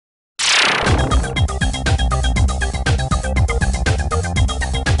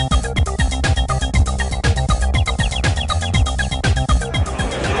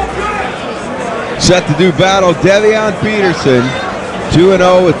Set to do battle, Devion Peterson,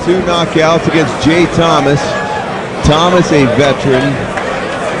 2-0 with 2 knockouts against Jay Thomas. Thomas, a veteran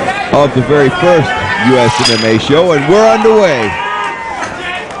of the very first USMMA show, and we're underway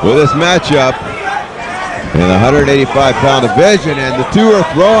with this matchup in the 185-pound division, and the two are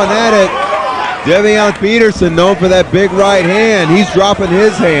throwing at it. Devion Peterson, known for that big right hand, he's dropping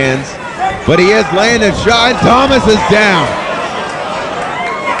his hands, but he is landing shot, and Thomas is down.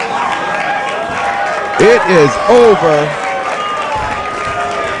 It is over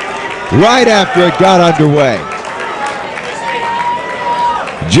right after it got underway.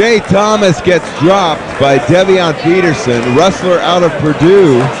 Jay Thomas gets dropped by Devion Peterson, wrestler out of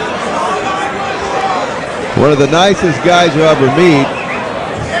Purdue. One of the nicest guys you'll ever meet,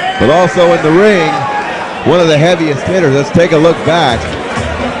 but also in the ring, one of the heaviest hitters. Let's take a look back,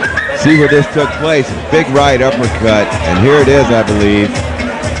 see where this took place. Big right uppercut, and here it is, I believe.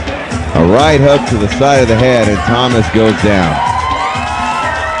 A right hook to the side of the head, and Thomas goes down.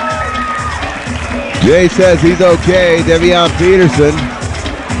 Jay says he's okay. Devion Peterson,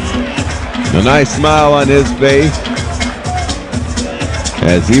 a nice smile on his face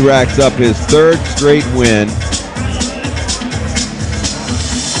as he racks up his 3rd straight win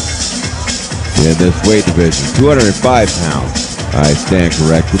in this weight division. 205 pounds, I stand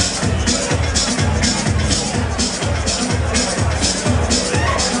corrected.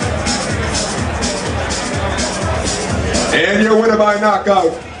 And your winner by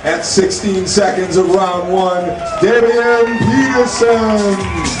knockout at 16 seconds of round 1, Devion Peterson.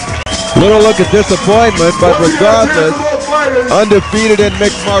 Little look at disappointment, but regardless, undefeated in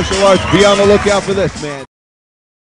mixed martial arts. Be on the lookout for this, man.